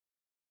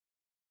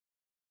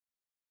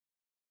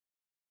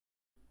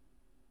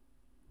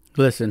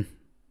Listen,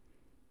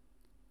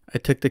 I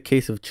took the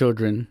case of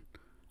children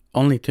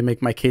only to make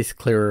my case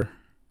clearer.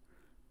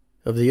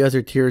 Of the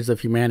other tiers of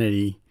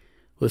humanity,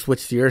 with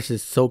which the earth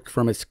is soaked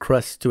from its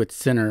crust to its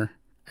center,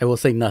 I will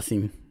say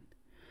nothing.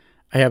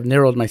 I have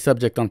narrowed my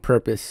subject on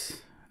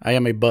purpose. I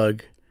am a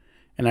bug,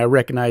 and I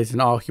recognize in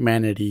all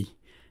humanity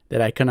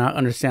that I cannot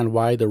understand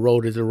why the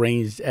road is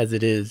arranged as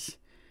it is.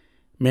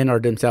 Men are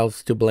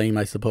themselves to blame,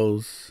 I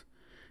suppose.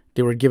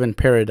 They were given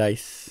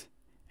paradise,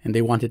 and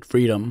they wanted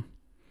freedom.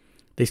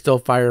 They stole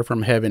fire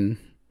from heaven,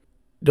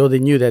 though they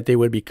knew that they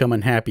would become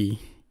unhappy,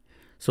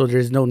 so there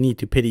is no need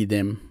to pity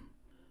them.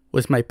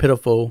 With my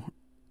pitiful,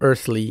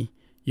 earthly,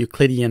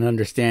 Euclidean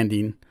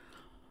understanding,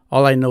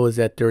 all I know is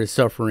that there is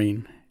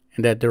suffering,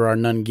 and that there are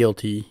none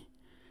guilty,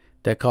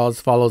 that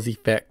cause follows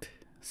effect,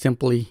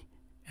 simply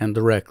and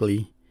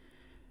directly,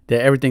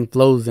 that everything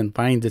flows and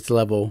finds its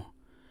level.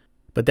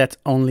 But that's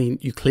only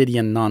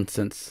Euclidean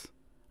nonsense.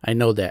 I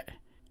know that,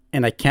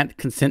 and I can't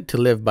consent to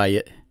live by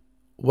it.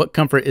 What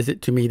comfort is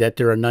it to me that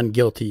there are none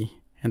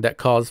guilty, and that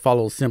cause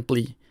follows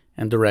simply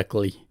and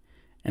directly,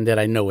 and that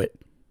I know it?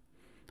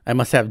 I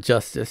must have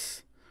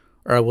justice,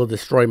 or I will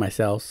destroy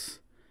myself,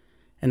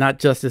 and not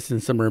justice in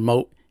some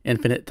remote,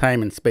 infinite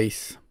time and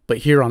space, but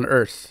here on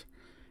earth,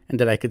 and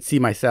that I could see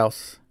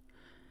myself.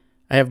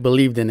 I have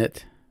believed in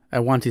it. I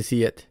want to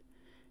see it,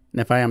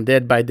 and if I am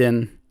dead by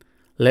then,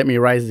 let me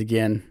rise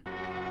again.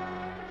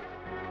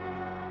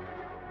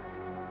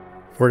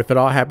 For if it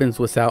all happens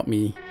without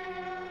me,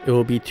 it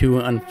will be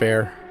too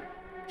unfair.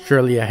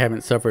 Surely I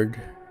haven't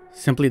suffered,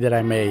 simply that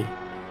I may,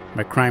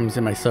 my crimes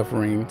and my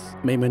sufferings,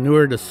 may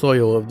manure the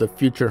soil of the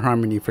future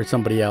harmony for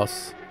somebody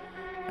else.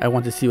 I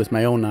want to see with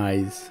my own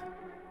eyes.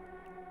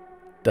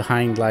 The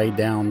hind lie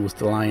down with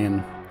the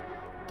lion,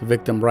 the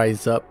victim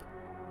rise up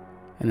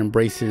and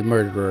embrace his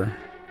murderer.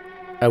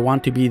 I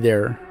want to be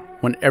there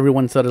when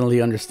everyone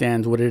suddenly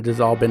understands what it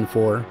has all been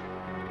for.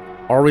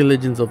 All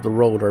religions of the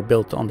road are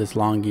built on this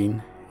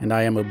longing, and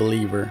I am a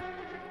believer.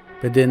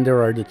 But then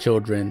there are the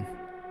children,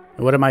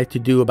 and what am I to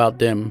do about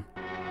them?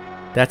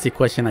 That's a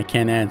question I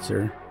can't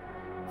answer.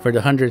 For the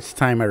 100th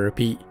time I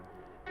repeat,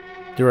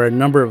 there are a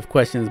number of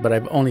questions, but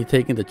I've only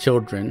taken the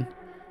children,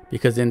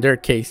 because in their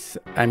case,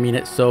 I mean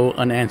it so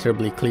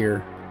unanswerably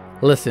clear.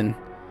 Listen,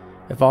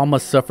 if all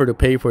must suffer to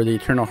pay for the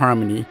eternal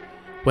harmony,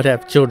 what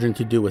have children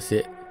to do with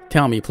it?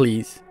 Tell me,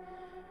 please.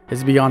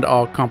 It's beyond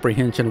all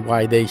comprehension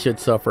why they should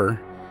suffer,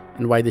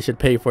 and why they should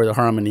pay for the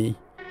harmony.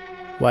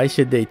 Why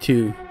should they,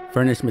 too,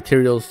 furnish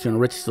materials to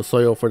enrich the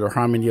soil for the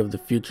harmony of the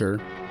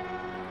future?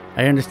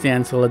 I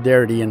understand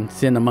solidarity and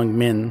sin among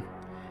men.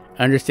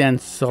 I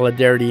understand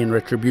solidarity and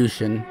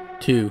retribution,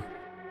 too.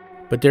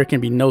 But there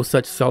can be no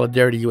such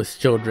solidarity with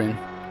children.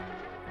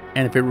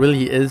 And if it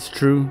really is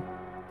true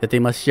that they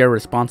must share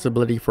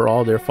responsibility for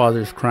all their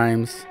father's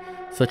crimes,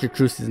 such a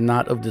truth is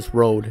not of this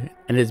road,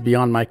 and is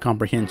beyond my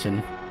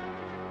comprehension.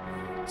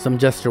 Some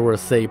jester will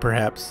say,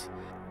 perhaps,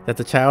 that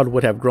the child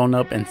would have grown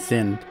up and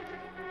sinned.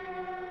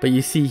 But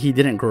you see, he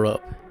didn't grow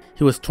up.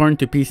 He was torn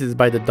to pieces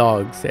by the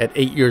dogs at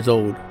 8 years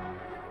old.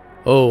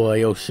 Oh,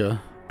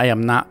 Alyosha, I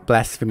am not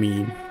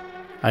blaspheming.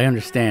 I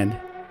understand,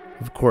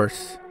 of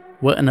course,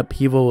 what an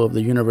upheaval of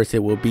the universe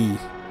it will be,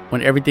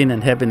 when everything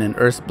in heaven and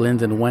earth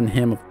blends in one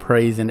hymn of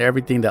praise, and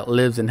everything that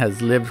lives and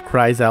has lived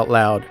cries out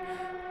loud,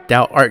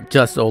 "Thou art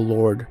just, O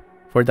Lord,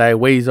 for thy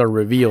ways are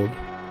revealed."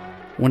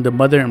 When the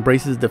mother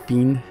embraces the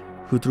fiend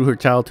who threw her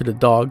child to the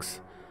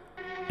dogs,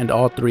 and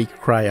all three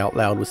cry out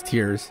loud with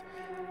tears,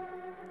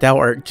 "Thou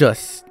art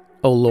just,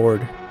 O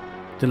Lord,"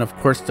 then of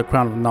course the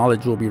crown of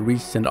knowledge will be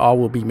reached and all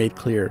will be made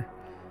clear.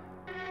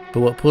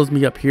 But what pulls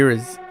me up here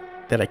is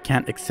that I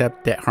can't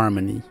accept that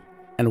harmony.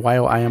 And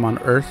while I am on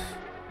earth,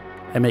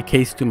 I make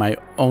haste to my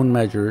own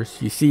measures.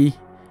 You see,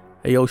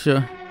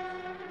 Alyosha,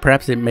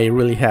 perhaps it may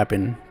really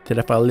happen that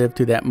if I live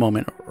to that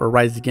moment or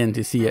rise again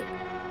to see it,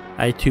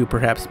 I too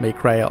perhaps may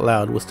cry out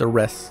loud with the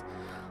rest,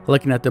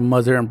 looking at the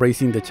mother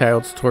embracing the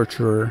child's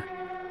torturer,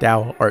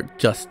 "Thou art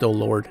just, O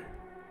Lord."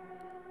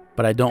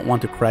 But I don't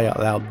want to cry out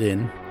loud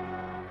then.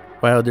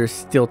 While there's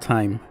still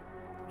time,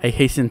 I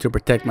hasten to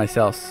protect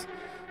myself,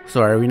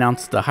 so I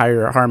renounce the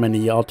higher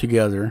harmony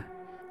altogether.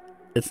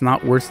 It's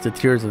not worth the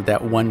tears of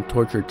that one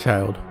tortured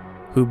child,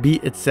 who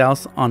beat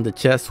itself on the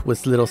chest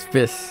with little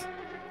fists,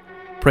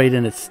 prayed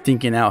in its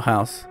stinking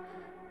outhouse,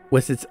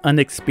 with its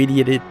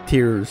unexpedited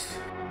tears.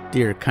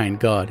 Dear kind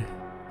God,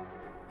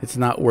 it's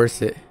not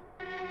worth it,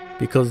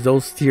 because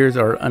those tears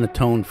are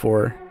unatoned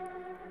for.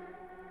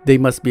 They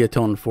must be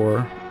atoned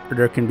for, or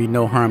there can be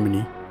no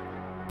harmony.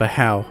 But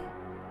how?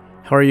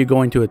 How are you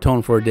going to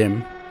atone for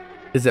them?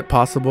 Is it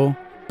possible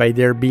by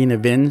their being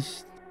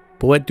avenged?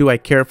 But what do I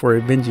care for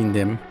avenging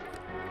them?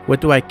 What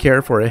do I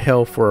care for a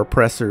hell for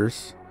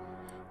oppressors?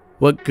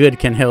 What good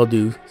can hell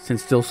do,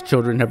 since those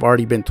children have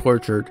already been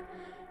tortured?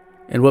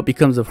 And what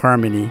becomes of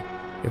harmony,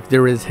 if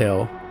there is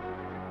hell?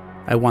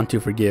 I want to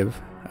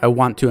forgive. I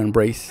want to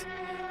embrace.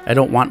 I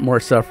don't want more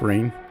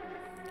suffering.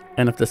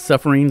 And if the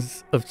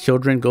sufferings of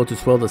children go to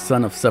swell the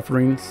sun of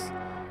sufferings,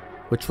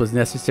 which was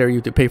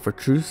necessary to pay for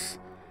truce,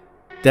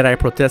 that I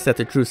protest that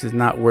the truce is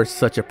not worth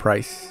such a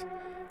price.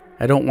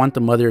 I don't want the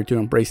mother to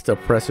embrace the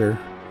oppressor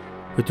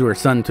who threw her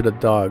son to the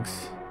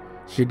dogs.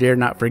 She dare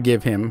not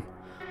forgive him.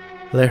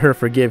 Let her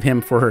forgive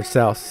him for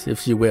herself, if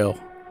she will.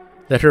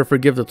 Let her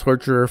forgive the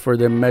torturer for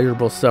the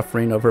immeasurable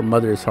suffering of her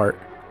mother's heart.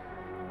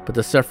 But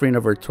the suffering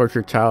of her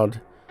tortured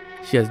child,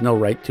 she has no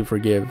right to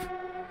forgive.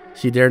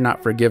 She dare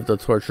not forgive the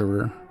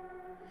torturer,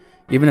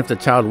 even if the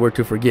child were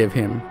to forgive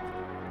him.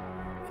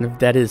 And if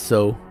that is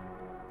so,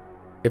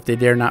 if they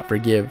dare not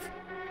forgive,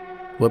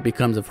 what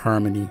becomes of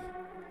harmony?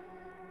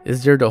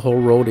 Is there the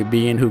whole world a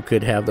being who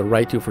could have the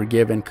right to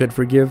forgive and could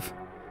forgive?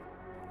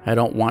 I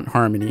don't want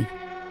harmony.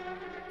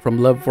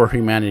 From love for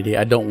humanity,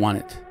 I don't want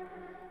it.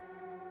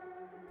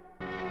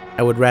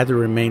 I would rather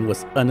remain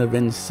with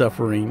unavenged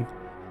suffering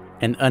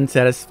and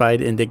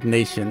unsatisfied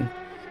indignation,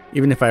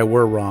 even if I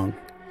were wrong.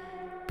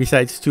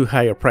 Besides, too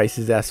high a price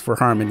is asked for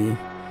harmony.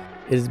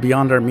 It is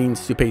beyond our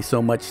means to pay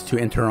so much to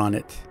enter on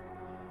it.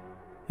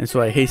 And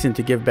so I hasten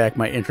to give back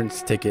my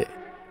entrance ticket.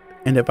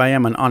 And if I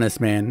am an honest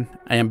man,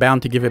 I am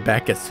bound to give it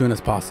back as soon as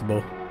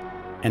possible.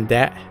 And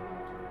that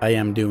I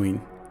am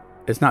doing.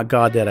 It's not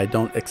God that I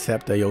don't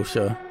accept,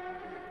 Ayosha.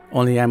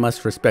 Only I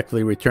must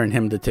respectfully return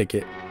him the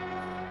ticket.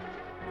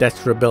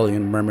 That's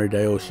rebellion, murmured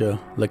Ayosha,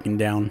 looking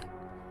down.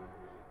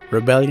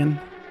 Rebellion?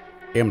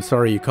 I am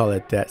sorry you call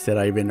it that, said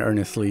Ivan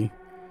earnestly.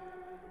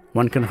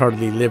 One can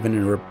hardly live in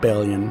a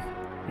rebellion,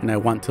 and I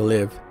want to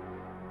live.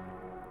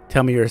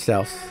 Tell me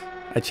yourselves.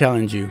 I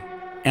challenge you.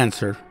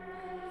 Answer.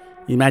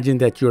 Imagine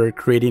that you are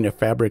creating a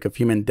fabric of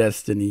human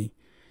destiny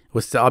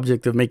with the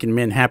object of making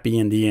men happy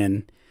in the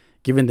end,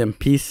 giving them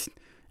peace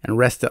and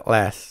rest at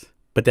last,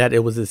 but that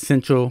it was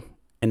essential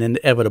and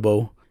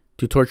inevitable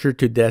to torture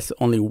to death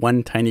only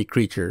one tiny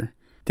creature,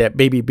 that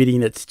baby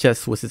beating its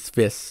chest with its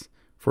fists,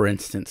 for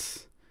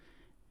instance,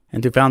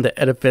 and to found the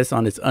edifice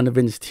on its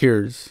unavenged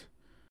tears.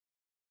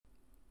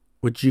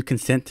 Would you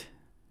consent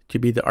to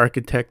be the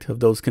architect of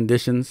those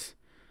conditions?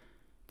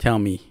 Tell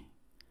me,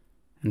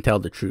 and tell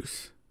the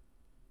truth.